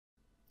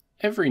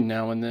Every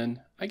now and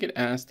then, I get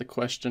asked a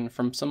question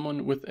from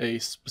someone with a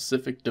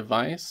specific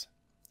device,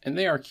 and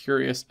they are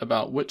curious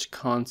about which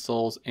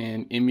consoles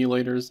and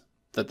emulators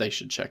that they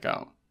should check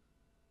out.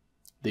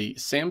 The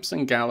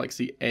Samsung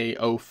Galaxy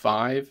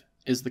A05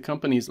 is the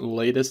company's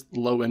latest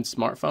low-end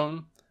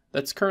smartphone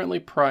that's currently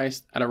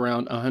priced at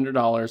around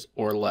 $100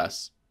 or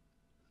less.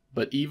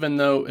 But even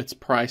though it's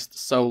priced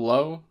so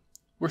low,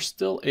 we're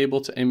still able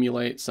to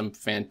emulate some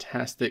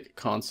fantastic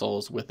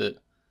consoles with it,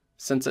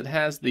 since it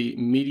has the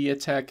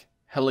MediaTek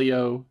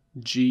Helio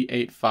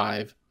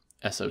G85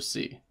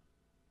 SoC.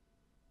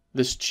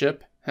 This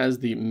chip has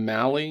the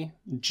Mali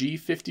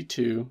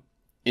G52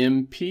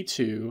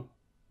 MP2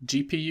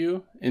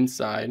 GPU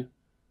inside,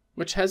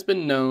 which has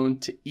been known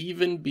to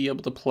even be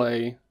able to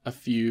play a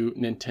few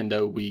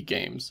Nintendo Wii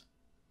games.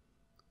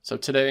 So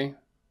today,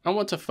 I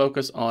want to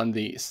focus on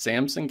the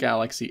Samsung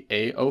Galaxy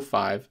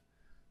A05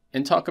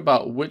 and talk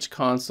about which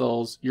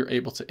consoles you're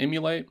able to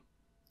emulate,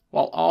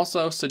 while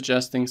also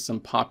suggesting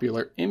some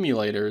popular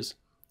emulators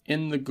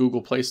in the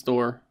Google Play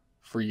Store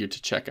for you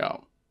to check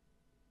out.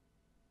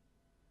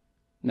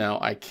 Now,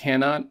 I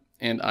cannot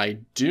and I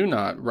do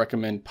not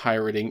recommend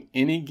pirating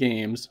any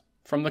games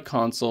from the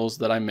consoles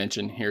that I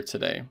mention here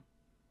today.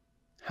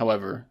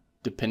 However,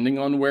 depending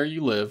on where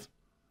you live,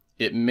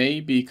 it may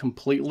be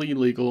completely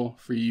legal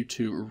for you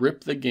to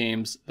rip the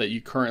games that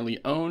you currently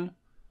own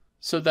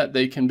so that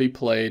they can be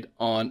played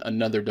on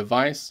another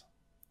device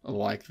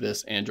like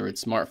this Android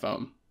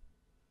smartphone.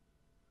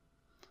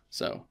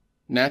 So,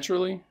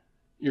 naturally,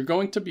 you're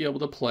going to be able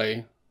to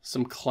play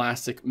some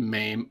classic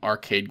MAME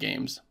arcade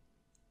games.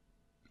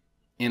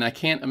 And I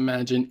can't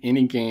imagine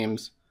any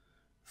games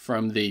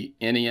from the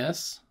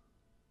NES,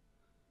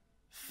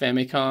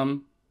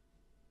 Famicom,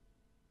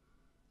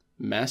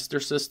 Master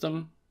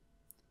System,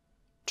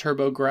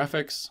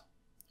 TurboGrafx,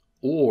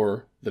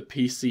 or the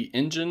PC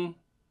Engine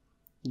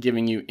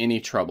giving you any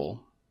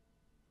trouble.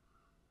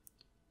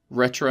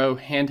 Retro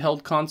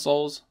handheld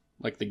consoles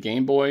like the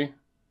Game Boy,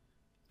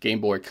 Game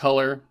Boy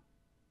Color,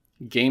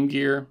 Game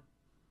Gear,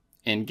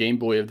 and Game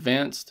Boy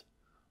Advanced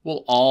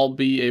will all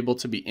be able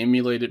to be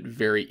emulated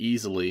very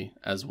easily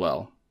as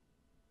well.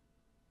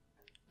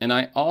 And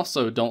I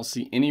also don't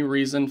see any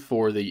reason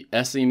for the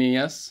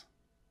SNES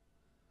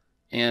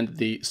and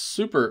the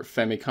Super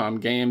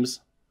Famicom games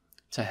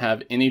to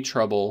have any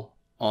trouble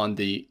on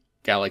the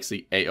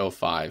Galaxy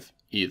A05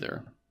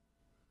 either.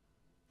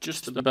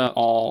 Just about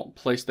all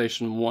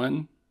PlayStation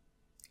 1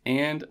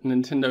 and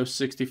Nintendo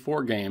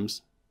 64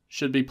 games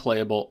should be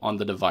playable on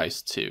the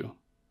device too.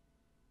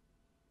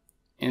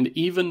 And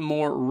even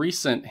more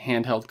recent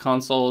handheld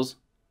consoles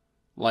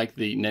like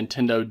the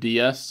Nintendo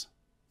DS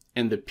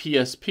and the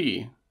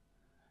PSP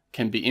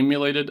can be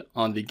emulated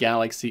on the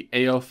Galaxy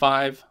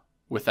A05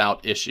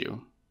 without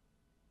issue.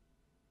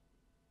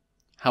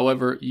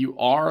 However, you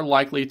are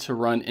likely to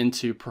run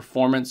into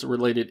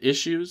performance-related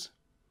issues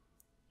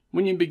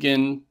when you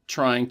begin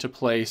trying to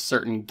play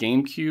certain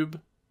GameCube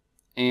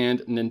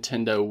and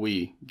Nintendo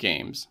Wii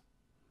games.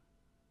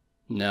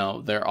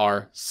 Now, there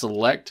are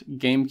select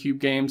GameCube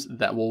games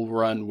that will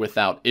run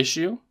without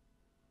issue.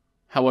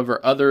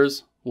 However,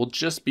 others will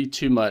just be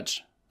too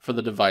much for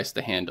the device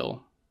to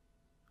handle.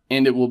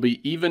 And it will be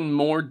even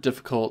more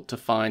difficult to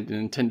find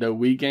Nintendo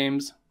Wii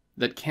games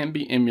that can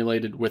be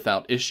emulated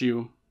without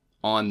issue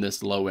on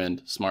this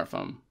low-end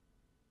smartphone.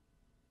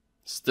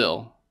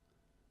 Still,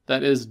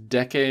 that is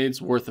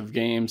decades worth of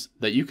games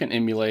that you can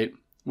emulate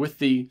with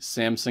the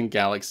Samsung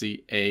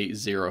Galaxy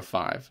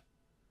A05.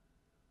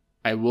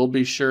 I will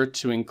be sure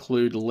to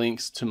include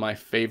links to my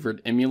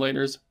favorite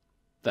emulators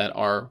that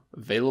are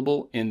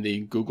available in the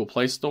Google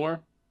Play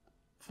Store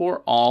for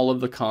all of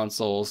the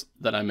consoles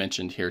that I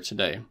mentioned here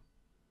today.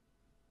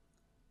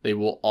 They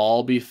will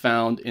all be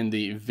found in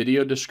the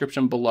video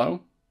description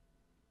below,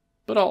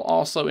 but I'll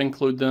also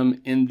include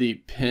them in the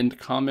pinned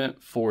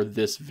comment for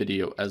this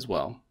video as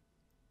well.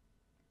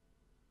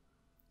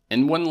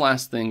 And one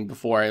last thing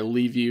before I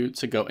leave you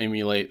to go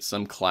emulate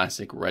some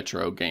classic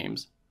retro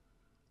games.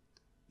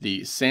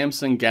 The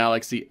Samsung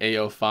Galaxy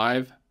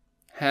A05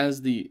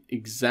 has the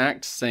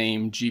exact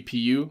same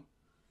GPU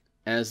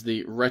as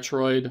the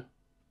Retroid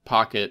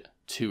Pocket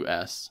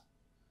 2S.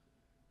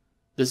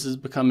 This is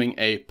becoming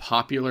a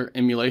popular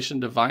emulation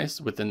device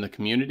within the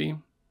community,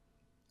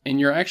 and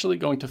you're actually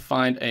going to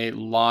find a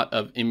lot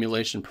of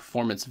emulation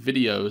performance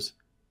videos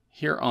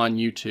here on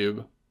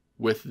YouTube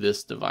with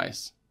this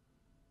device.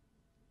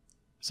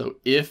 So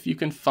if you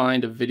can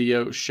find a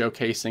video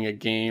showcasing a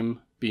game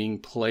being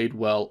played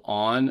well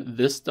on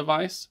this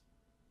device,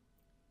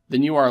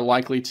 then you are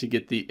likely to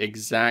get the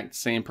exact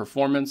same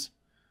performance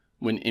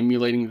when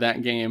emulating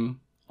that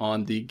game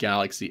on the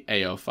Galaxy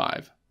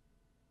A05.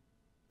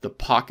 The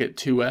Pocket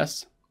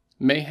 2S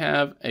may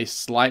have a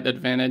slight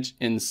advantage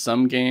in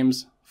some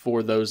games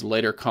for those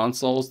later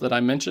consoles that I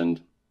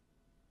mentioned,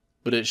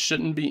 but it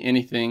shouldn't be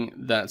anything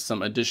that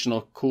some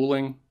additional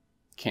cooling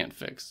can't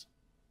fix.